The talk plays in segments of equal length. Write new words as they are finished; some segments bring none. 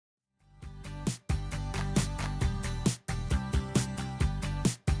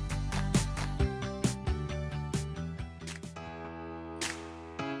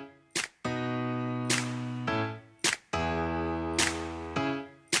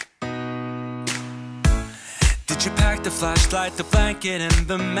Did you pack the flashlight, the blanket, and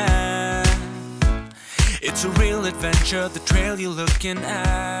the map? It's a real adventure, the trail you're looking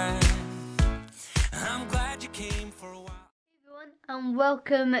at. I'm glad you came for a while. Hey everyone, and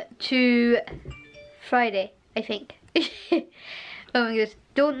welcome to Friday, I think. Oh my goodness,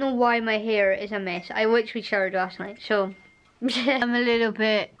 don't know why my hair is a mess. I literally showered last night, so I'm a little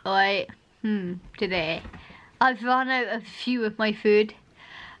bit like, today. I've run out of a few of my food,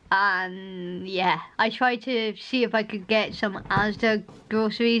 and yeah, I tried to see if I could get some Asda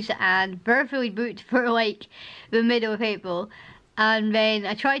groceries, and we're fully booked for like the middle of April. And then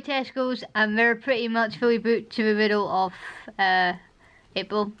I tried Tesco's, and they're pretty much fully booked to the middle of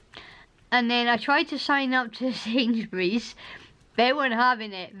April. And then I tried to sign up to Sainsbury's. They weren't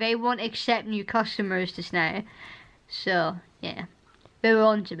having it. They won't accept new customers just now. So, yeah. They were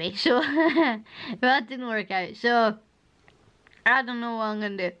on to me. So, that didn't work out. So, I don't know what I'm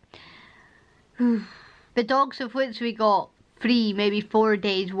going to do. The dogs of which we got 3, maybe 4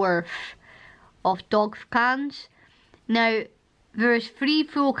 days worth of dog cans. Now, there's 3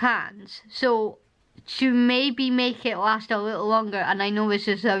 full cans. So, to maybe make it last a little longer, and I know this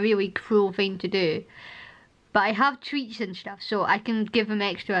is a really cruel thing to do, but I have treats and stuff, so I can give them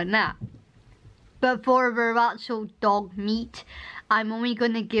extra on that. But for their actual dog meat, I'm only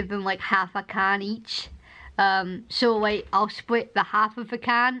going to give them like half a can each. So like I'll split the half of a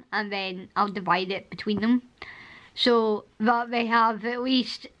can and then I'll divide it between them, so that they have at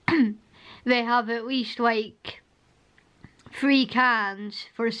least like 3 cans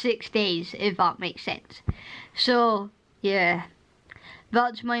for 6 days, if that makes sense. So yeah,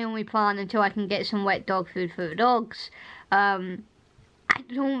 that's my only plan until I can get some wet dog food for the dogs. I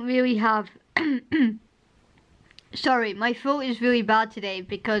don't really have sorry, my throat is really bad today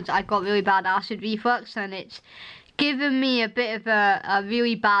because I got really bad acid reflux, and it's given me a bit of a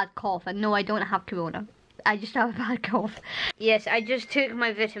really bad cough. And no, I don't have corona, I just have a bad cough. Yes, I just took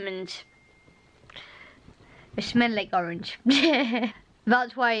my vitamins. They smell like orange.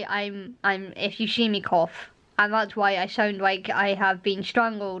 That's why I'm if you see me cough, and that's why I sound like I have been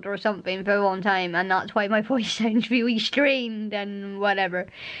strangled or something for a long time, and that's why my voice sounds really strained and whatever.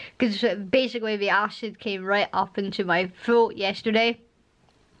 Because basically the acid came right up into my throat yesterday,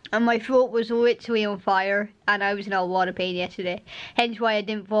 and my throat was literally on fire, and I was in a lot of pain yesterday. Hence why I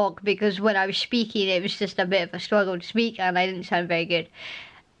didn't vlog, because when I was speaking it was just a bit of a struggle to speak, and I didn't sound very good.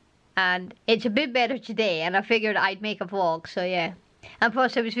 And it's a bit better today, and I figured I'd make a vlog, so yeah. And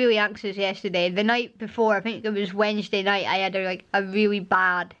plus I was really anxious yesterday. The night before, I think it was Wednesday night, I had a really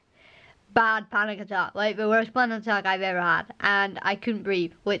bad panic attack. Like the worst panic attack I've ever had. And I couldn't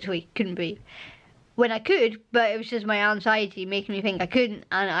breathe, literally couldn't breathe. When I could, but it was just my anxiety making me think I couldn't.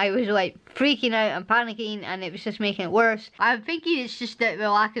 And I was like freaking out and panicking, and it was just making it worse. I'm thinking it's just the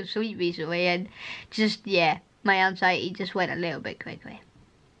lack of sleep recently, and just, yeah, my anxiety just went a little bit quickly.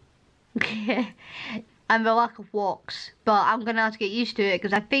 And the lack of walks, but I'm going to have to get used to it,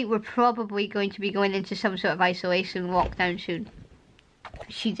 because I think we're probably going to be going into some sort of isolation lockdown soon.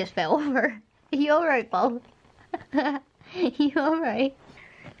 She just fell over. Are you alright, Paul? Are you alright?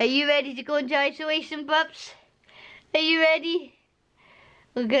 Are you ready to go into isolation, pups? Are you ready?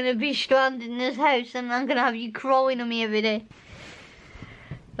 We're going to be stranded in this house, and I'm going to have you crawling on me every day.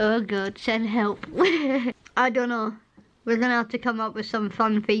 Oh God, send help. I don't know. We're going to have to come up with some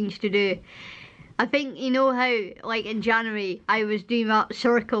fun things to do. I think, you know how, like in January, I was doing that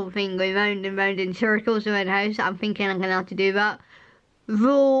circle thing, going round and round in circles around the house. I'm thinking I'm going to have to do that.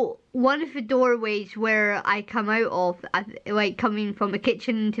 Though, one of the doorways where I come out of, like coming from the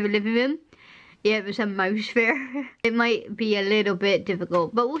kitchen into the living room, yeah, there's a mouse there. It might be a little bit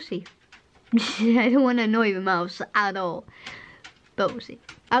difficult, but we'll see. I don't want to annoy the mouse at all, but we'll see.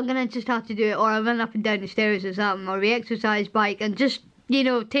 I'm going to just have to do it, or I'll run up and down the stairs or something, or the exercise bike, and just, you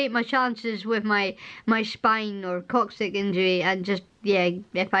know, take my chances with my spine or coccyx injury, and just, yeah,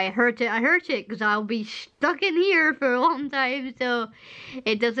 if I hurt it, I hurt it, because I'll be stuck in here for a long time, so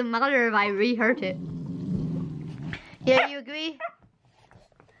it doesn't matter if I re-hurt it. Yeah, you agree?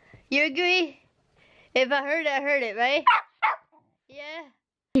 You agree? If I hurt it, right? Yeah?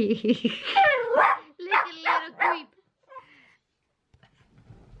 little creep.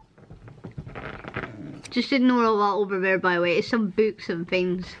 Just ignore all that over there, by the way. It's some books and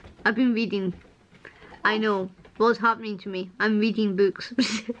things. I've been reading. I know. What's happening to me? I'm reading books.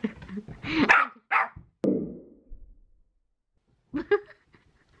 This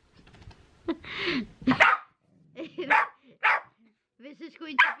is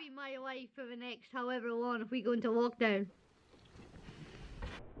going to be my life for the next however long if we go into lockdown.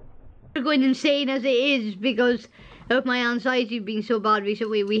 We're going insane as it is because of my anxiety being so bad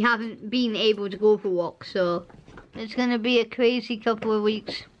recently. We haven't been able to go for walks, so It's going to be a crazy couple of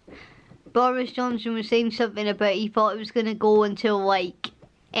weeks. Boris Johnson was saying something about he thought it was going to go until like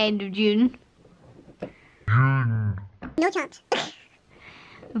end of June. No chance.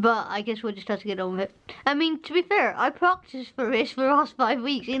 But I guess we'll just have to get on with it. I mean, to be fair, I practiced for this for the last 5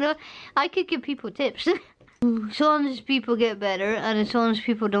 weeks, you know? I could give people tips. As long as people get better and as long as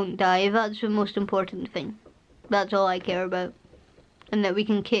people don't die, that's the most important thing. That's all I care about. And that we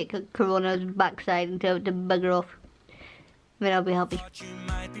can kick Corona's backside until it bugger off. Then I'll be happy. You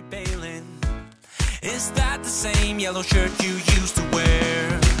might be bailing. Is that the same yellow shirt you used to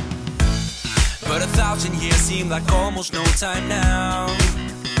wear? But 1,000 years seem like almost no time now.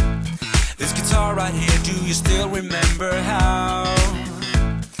 This guitar right here, do you still remember how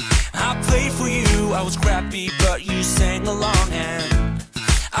I played for you? I was crappy, but you sang along, and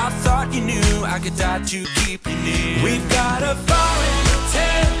I thought you knew I could die to keep you near. We've got a fire in the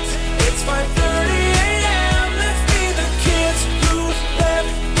tent. It's 5:30 a.m. Let's be the kids who left,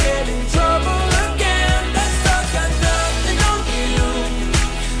 get in trouble again. That stuff's got nothing on you.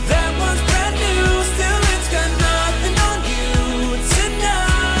 That one's brand new. Still, it's got nothing on you tonight.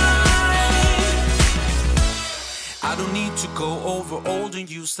 I don't need to go over old and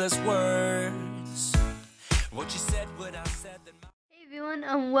useless words. What you said, what I said. Hey everyone,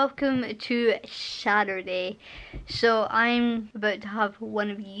 and welcome to Saturday. So I'm about to have one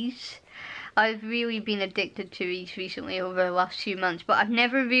of these. I've really been addicted to these recently over the last few months, but I've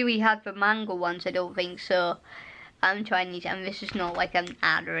never really had the mango ones, I don't think, so I'm trying these, and this is not like an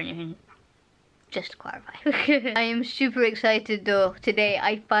ad or anything. Just to clarify. I am super excited though. Today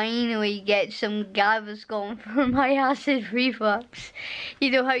I finally get some Gaviscon for my acid reflux.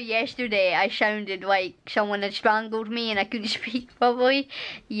 You know how yesterday I sounded like someone had strangled me and I couldn't speak properly?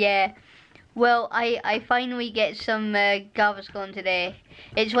 Yeah. Well, I finally get some Gaviscon today.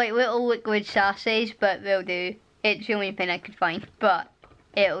 It's like little liquid sachets, but they'll do. It's the only thing I could find, but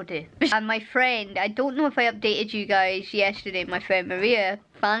it'll do. And my friend, I don't know if I updated you guys yesterday, my friend Maria,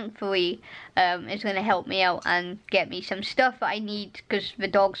 thankfully, is going to help me out and get me some stuff that I need because the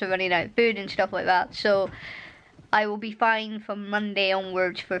dogs are running out of food and stuff like that. So I will be fine from Monday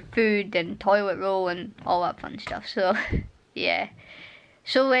onwards for food and toilet roll and all that fun stuff. So yeah.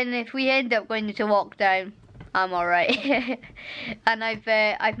 So then if we end up going into lockdown, I'm alright. And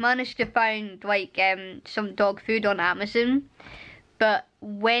I've managed to find like some dog food on Amazon. But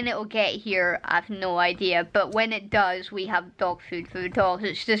when it'll get here, I have no idea. But when it does, we have dog food for the dogs.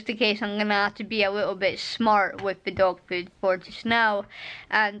 It's just a case I'm going to have to be a little bit smart with the dog food for just now.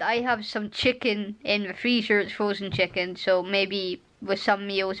 And I have some chicken in the freezer. It's frozen chicken. So maybe with some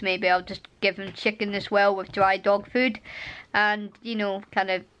meals, maybe I'll just give them chicken as well with dry dog food. And, you know, kind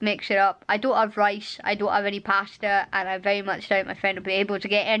of mix it up. I don't have rice. I don't have any pasta. And I very much doubt my friend will be able to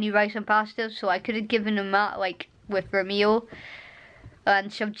get any rice and pasta. So I could have given them that, like, with their meal.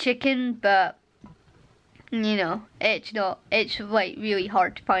 And some chicken, but you know, it's like really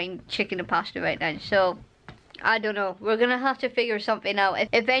hard to find chicken and pasta right now, so I don't know, we're gonna have to figure something out.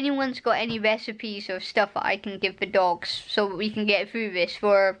 If anyone's got any recipes or stuff that I can give the dogs so we can get through this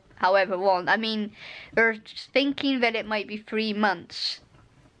for however long. I mean, we're thinking that it might be 3 months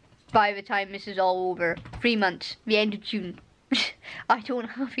by the time this is all over. 3 months, the end of June. I don't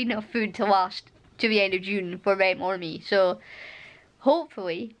have enough food to last to the end of June for them or me, so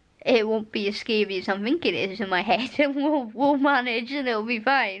hopefully it won't be as scary as I'm thinking it is in my head, and we'll manage and it'll be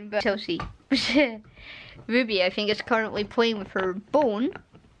fine, but we'll see. Ruby, I think, is currently playing with her bone.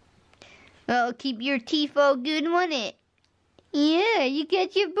 That'll keep your teeth all good, won't it? Yeah, you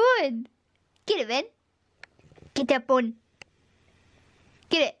get your bone. Get it, man. Get that bone.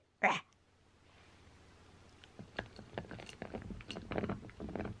 Get it.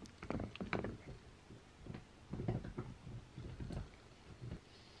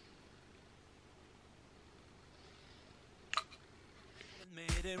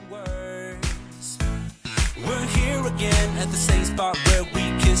 It worse. We're here again at the same spot where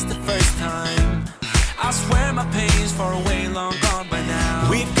we kissed the first time. I swear my pain's far away, long gone by now.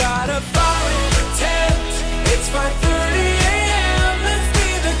 We've got a fire in the tent. It's 5:30 a.m. Let's be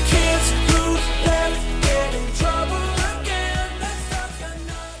the kids who left, get in trouble again. Let's talk about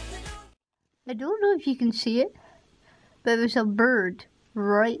nothing. I don't know if you can see it, but there's a bird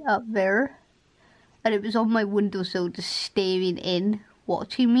right up there, and it was on my windowsill just staring in,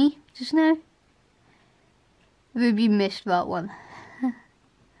 watching me just now. Ruby missed that one.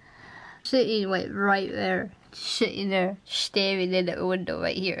 Sitting like right there, sitting there, staring in at the window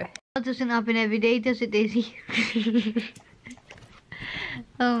right here. That doesn't happen every day, does it, Daisy?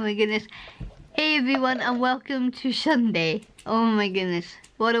 Oh my goodness. Hey everyone, and welcome to Sunday. Oh my goodness.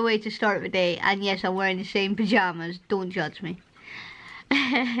 What a way to start the day. And yes, I'm wearing the same pajamas. Don't judge me.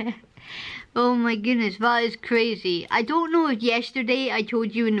 Oh my goodness, that is crazy. I don't know if yesterday I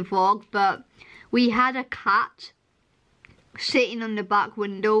told you in the vlog, but we had a cat sitting on the back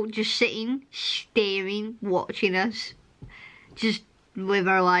window, just sitting, staring, watching us, just live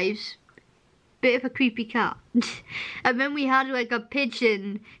our lives. Bit of a creepy cat. And then we had like a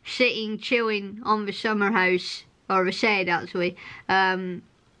pigeon sitting, chilling on the summer house, or the shed actually, and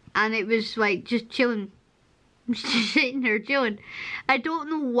it was like just chilling, just sitting there chilling. I don't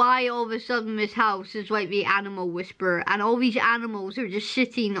know why all of a sudden this house is like the animal whisperer, and all these animals are just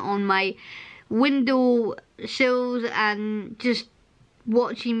sitting on my window sills and just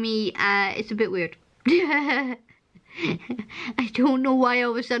watching me. It's a bit weird. I don't know why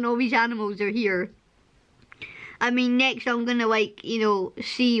all of a sudden all these animals are here. I mean, next I'm gonna like, you know,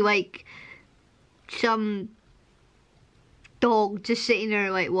 see like some dog just sitting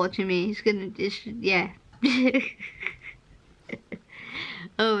there like watching me. It's gonna just, yeah.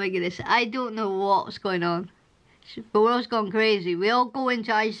 Oh my goodness, I don't know what's going on. The world's gone crazy. We all go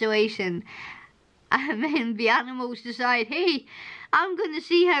into isolation, and then the animals decide, hey, I'm gonna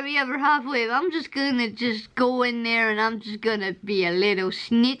see how we ever have live. I'm just gonna go in there and I'm just gonna be a little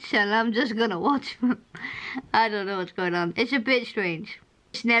snitch and I'm just gonna watch them. I don't know what's going on. It's a bit strange.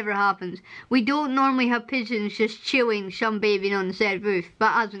 This never happens. We don't normally have pigeons just chilling, sunbathing on the said roof.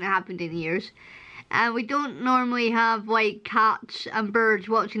 That hasn't happened in years. And we don't normally have like cats and birds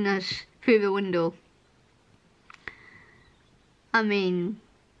watching us through the window. I mean,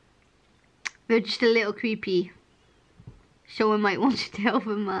 they're just a little creepy. Someone might want to tell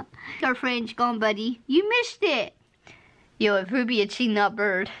them that. Our friend's gone, buddy. You missed it. Yo, if Ruby had seen that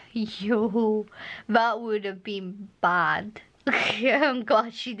bird, yo, that would have been bad. I'm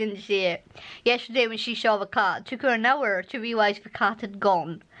glad she didn't see it. Yesterday when she saw the cat, it took her an hour to realise the cat had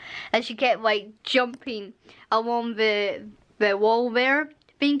gone. And she kept like jumping along the wall there,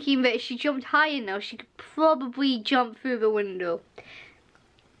 thinking that if she jumped high enough, she could probably jump through the window.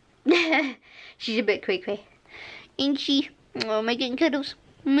 She's a bit quick. Ain't she? Oh, am I getting cuddles?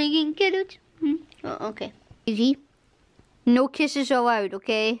 Am I getting cuddles? Oh, okay. Easy. No kisses allowed,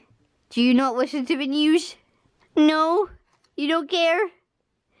 okay? Do you not listen to the news? No? You don't care?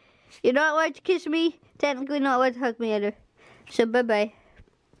 You're not allowed to kiss me? Technically not allowed to hug me either. So bye-bye.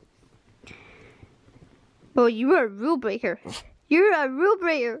 Oh, you are a rule breaker. You're a rule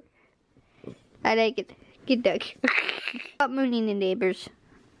breaker. I like it. Good dog. Stop mooning the neighbours.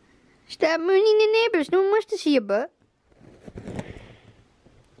 Stop mooning the neighbours. No one wants to see your butt.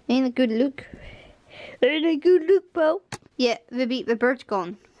 Ain't a good look. Ain't a good look, pal. Yeah, the bird's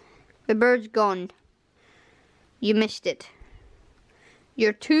gone. The bird's gone. You missed it.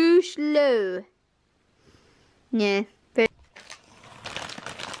 You're too slow. Yeah.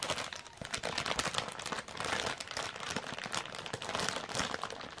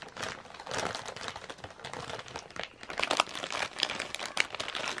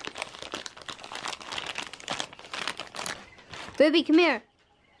 Ruby, come here.